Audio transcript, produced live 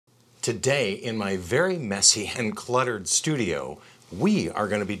Today, in my very messy and cluttered studio, we are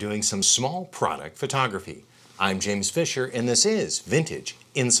going to be doing some small product photography. I'm James Fisher, and this is Vintage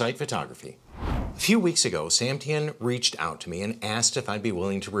Insight Photography. A few weeks ago, Samtian reached out to me and asked if I'd be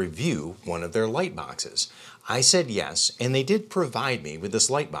willing to review one of their light boxes. I said yes, and they did provide me with this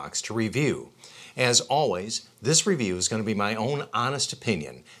light box to review. As always, this review is going to be my own honest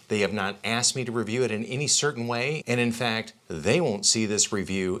opinion. They have not asked me to review it in any certain way, and in fact, they won't see this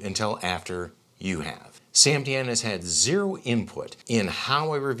review until after you have. Samtian has had zero input in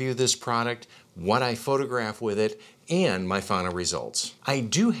how I review this product, what I photograph with it, and my final results. I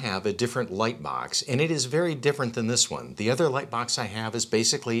do have a different light box, and it is very different than this one. The other light box I have is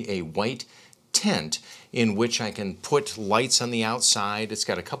basically a white tent in which I can put lights on the outside. It's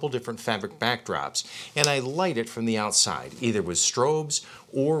got a couple different fabric backdrops, and I light it from the outside, either with strobes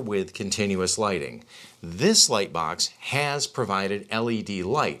or with continuous lighting. This light box has provided LED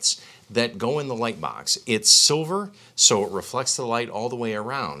lights that go in the light box. It's silver, so it reflects the light all the way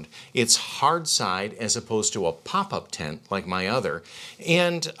around. It's hard side as opposed to a pop-up tent like my other,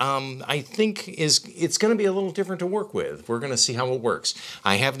 and I think it's going to be a little different to work with. We're going to see how it works.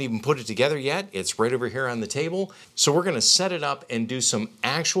 I haven't even put it together yet. It's right over here on the table, so we're going to set it up and do some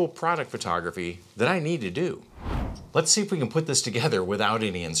actual product photography that I need to do. Let's see if we can put this together without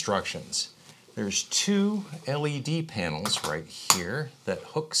any instructions. There's two LED panels right here that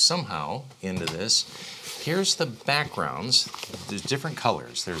hook somehow into this. Here's the backgrounds. There's different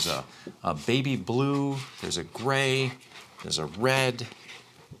colors. There's a baby blue, there's a gray, there's a red,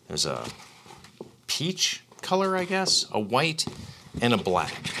 there's a peach color, I guess, a white, and a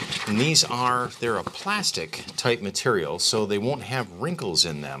black. And they're a plastic type material, so they won't have wrinkles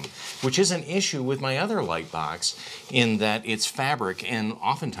in them, which is an issue with my other light box in that it's fabric, and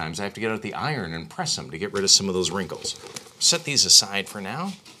oftentimes I have to get out the iron and press them to get rid of some of those wrinkles. Set these aside for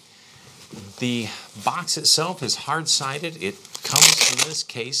now. The box itself is hard-sided. It comes in this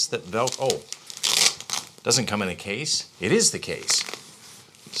case that doesn't come in a case. It is the case.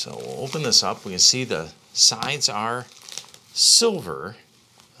 So we'll open this up. We can see the sides are silver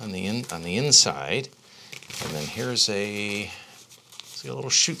on the inside, and then here's a little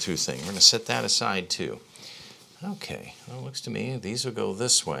shoot-through thing. We're going to set that aside too. Okay, well, it looks to me these will go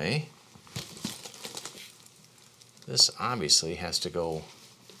this way. This obviously has to go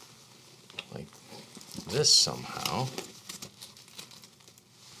like this somehow.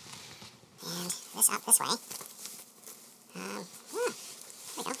 And this up this way. There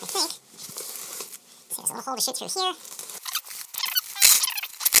we go, I think. See, there's a little hole to shoot through here.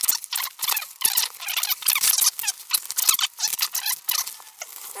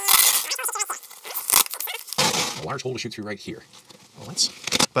 A large hole to shoot through right here. Well,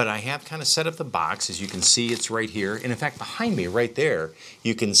 but I have kind of set up the box. As you can see, it's right here. And in fact, behind me right there,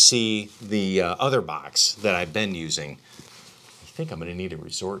 you can see the other box that I've been using. I think I'm going to need to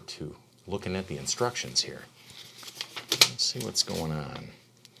resort to looking at the instructions here. Let's see what's going on.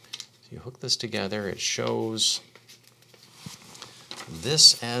 So you hook this together. It shows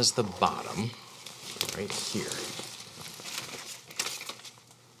this as the bottom right here.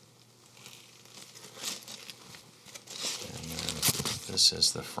 This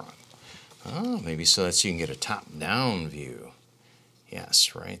is the front. Oh, maybe so that you can get a top-down view.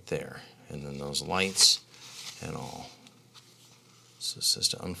 Yes, right there. And then those lights and all. So this is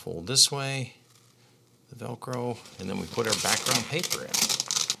to unfold this way, the Velcro, and then we put our background paper in.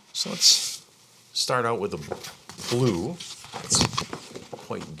 So let's start out with the blue. That's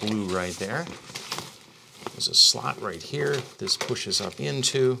quite blue right there. There's a slot right here. This pushes up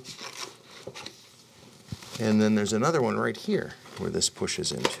into. And then there's another one right here where this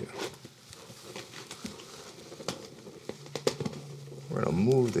pushes into. We're going to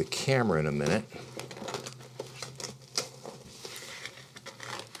move the camera in a minute.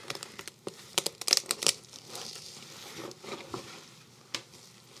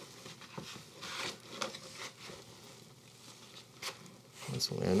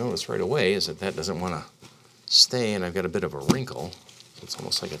 That's what I noticed right away is that doesn't want to stay, and I've got a bit of a wrinkle. So it's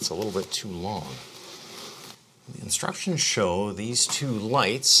almost like it's a little bit too long. The instructions show these two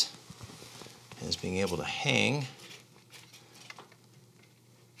lights as being able to hang,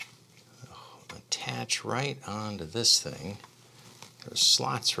 attach right onto this thing. There's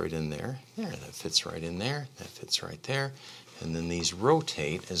slots right in there. There, that fits right in there. That fits right there. And then these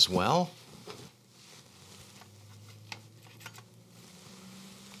rotate as well.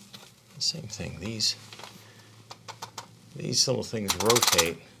 Same thing. These little things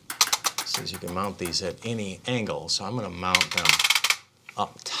rotate. Says you can mount these at any angle, so I'm going to mount them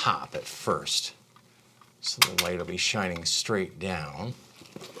up top at first. So the light will be shining straight down.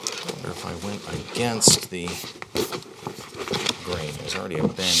 I went against the grain. There's already a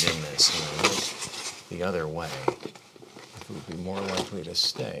bend in this, and I went the other way. It would be more likely to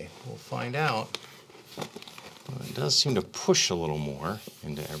stay. We'll find out. Well, it does seem to push a little more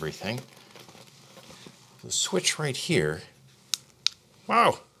into everything. The switch right here,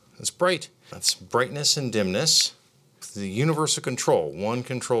 wow, that's bright. That's brightness and dimness. The universal control. One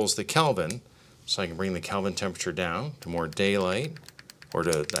controls the Kelvin, so I can bring the Kelvin temperature down to more daylight, or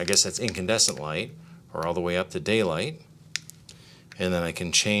to, I guess that's incandescent light, or all the way up to daylight. And then I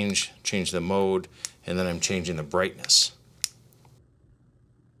can change the mode, and then I'm changing the brightness.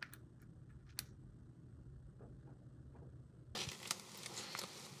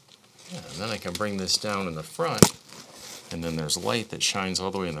 Yeah, and then I can bring this down in the front, and then there's light that shines all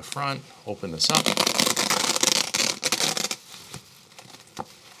the way in the front. Open this up.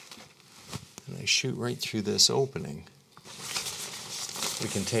 And I shoot right through this opening. We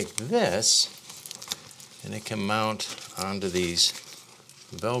can take this, and it can mount onto these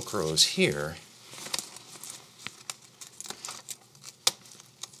Velcros here.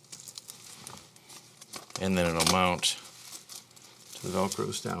 And then it'll mount to the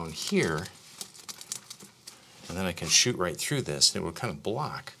Velcros down here. And then I can shoot right through this, and it will kind of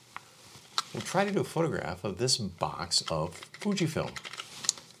block. We'll try to do a photograph of this box of Fujifilm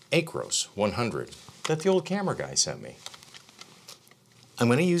Acros 100 that the old camera guy sent me. I'm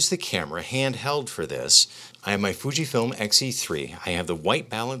going to use the camera handheld for this. I have my Fujifilm X-E3. I have the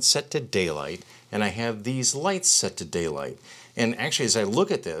white balance set to daylight, and I have these lights set to daylight. And actually, as I look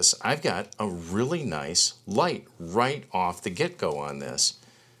at this, I've got a really nice light right off the get-go on this.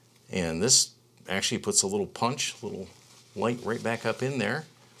 And this actually puts a little punch, a little light right back up in there.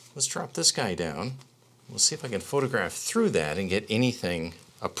 Let's drop this guy down. We'll see if I can photograph through that and get anything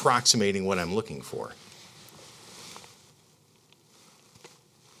approximating what I'm looking for.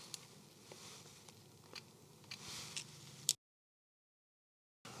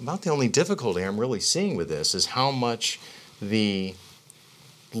 About the only difficulty I'm really seeing with this is how much the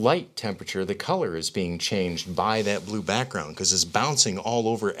light temperature, the color is being changed by that blue background, because it's bouncing all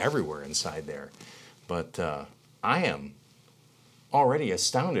over everywhere inside there. But I am already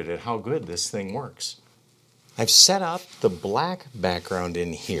astounded at how good this thing works. I've set up the black background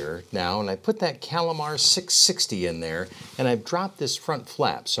in here now, and I put that Calamar 660 in there, and I've dropped this front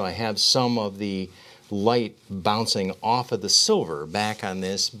flap so I have some of the light bouncing off of the silver back on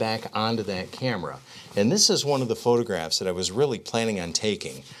this, back onto that camera. And this is one of the photographs that I was really planning on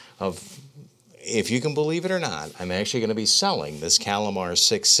taking of, if you can believe it or not, I'm actually going to be selling this Calamar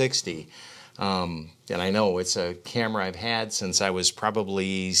 660. And I know it's a camera I've had since I was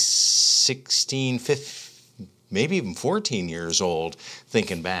probably 16, 15, maybe even 14 years old,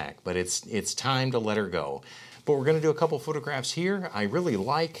 thinking back. But it's time to let her go. But we're going to do a couple photographs here. I really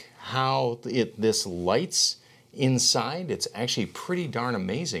like how this lights inside. It's actually pretty darn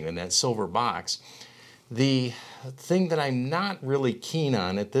amazing in that silver box. The thing that I'm not really keen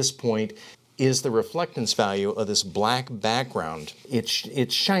on at this point is the reflectance value of this black background.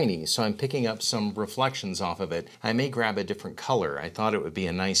 It's shiny, so I'm picking up some reflections off of it. I may grab a different color. I thought it would be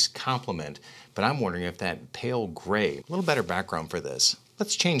a nice complement, but I'm wondering if that pale gray, a little better background for this.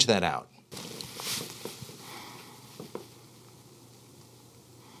 Let's change that out.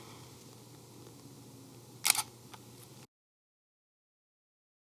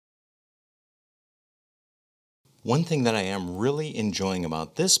 One thing that I am really enjoying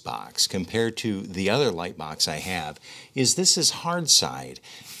about this box compared to the other light box I have is this is hard side,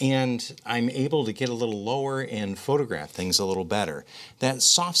 and I'm able to get a little lower and photograph things a little better. That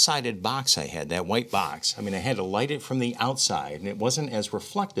soft-sided box I had, that white box, I mean, I had to light it from the outside, and it wasn't as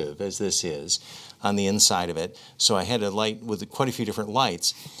reflective as this is on the inside of it, so I had to light with quite a few different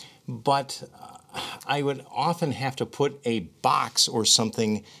lights. But I would often have to put a box or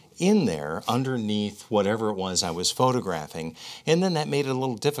something in there underneath whatever it was I was photographing, and then that made it a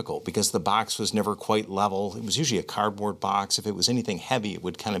little difficult because the box was never quite level. It was usually a cardboard box. If it was anything heavy, it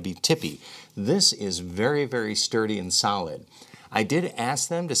would kind of be tippy. This is very, very sturdy and solid. I did ask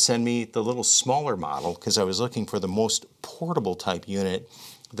them to send me the little smaller model because I was looking for the most portable type unit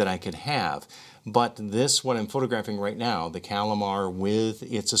that I could have. But this, what I'm photographing right now, the Calamar with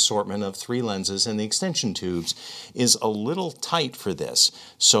its assortment of 3 lenses and the extension tubes, is a little tight for this.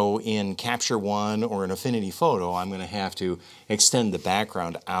 So in Capture One or an Affinity Photo, I'm going to have to extend the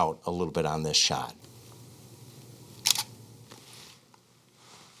background out a little bit on this shot.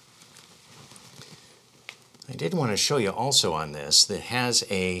 I did want to show you also on this that has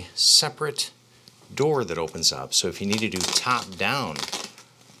a separate door that opens up. So if you need to do top-down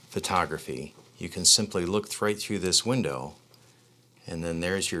photography, you can simply look right through this window And then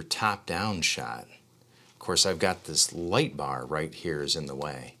there's your top-down shot. Of course, I've got this light bar right here is in the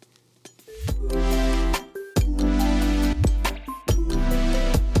way.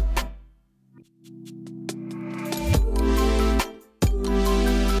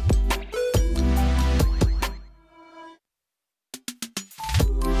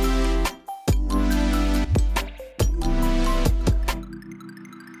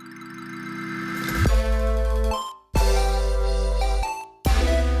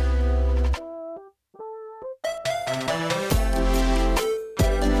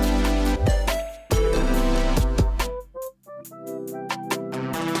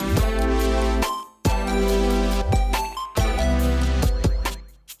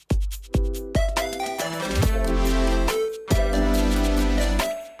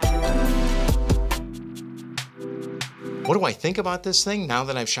 What do I think about this thing now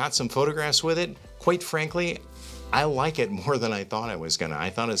that I've shot some photographs with it? Quite frankly, I like it more than I thought I was gonna. I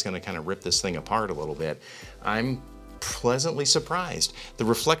thought I was gonna kind of rip this thing apart a little bit. I'm pleasantly surprised. The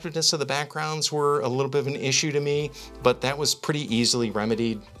reflectiveness of the backgrounds were a little bit of an issue to me, but that was pretty easily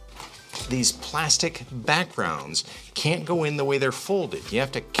remedied. These plastic backgrounds can't go in the way they're folded. You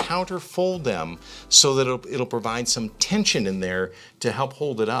have to counterfold them so that it'll provide some tension in there to help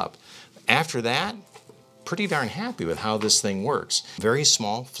hold it up. After that, pretty darn happy with how this thing works. Very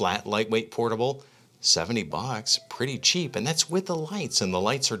small, flat, lightweight, portable, 70 bucks, pretty cheap, and that's with the lights, and the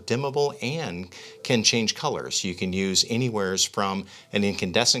lights are dimmable and can change colors. You can use anywheres from an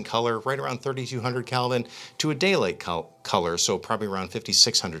incandescent color right around 3200 Kelvin to a daylight color, so probably around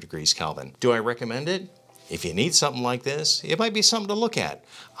 5600 degrees Kelvin. Do I recommend it? If you need something like this, it might be something to look at.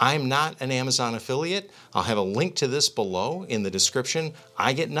 I'm not an Amazon affiliate. I'll have a link to this below in the description.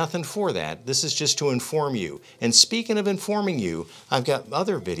 I get nothing for that. This is just to inform you. And speaking of informing you, I've got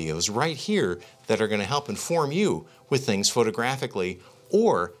other videos right here that are going to help inform you with things photographically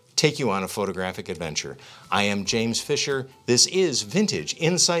or take you on a photographic adventure. I am James Fisher. This is Vintage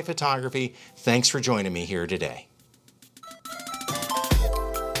Insight Photography. Thanks for joining me here today.